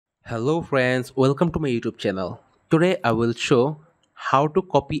Hello friends, welcome to my YouTube channel. Today I will show how to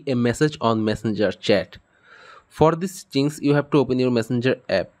copy a message on Messenger chat. For these things you have to open your Messenger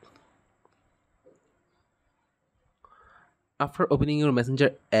app. After opening your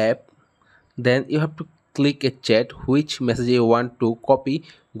Messenger app, then you have to click a chat which message you want to copy,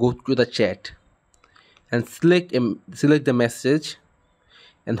 go to the chat and select the message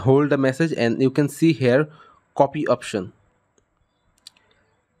and hold the message and you can see here copy option.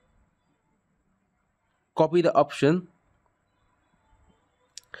 Copy the option.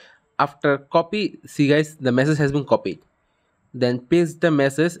 After copy, see guys, the message has been copied. Then paste the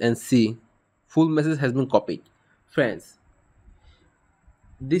message and see full message has been copied. Friends,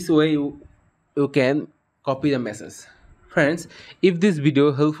 this way you can copy the message. Friends, if this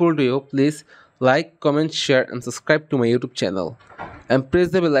video helpful to you, please like, comment, share and subscribe to my YouTube channel and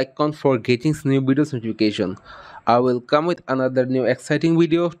press the bell icon for getting new videos notification. I will come with another new exciting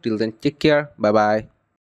video. Till then, take care. Bye bye.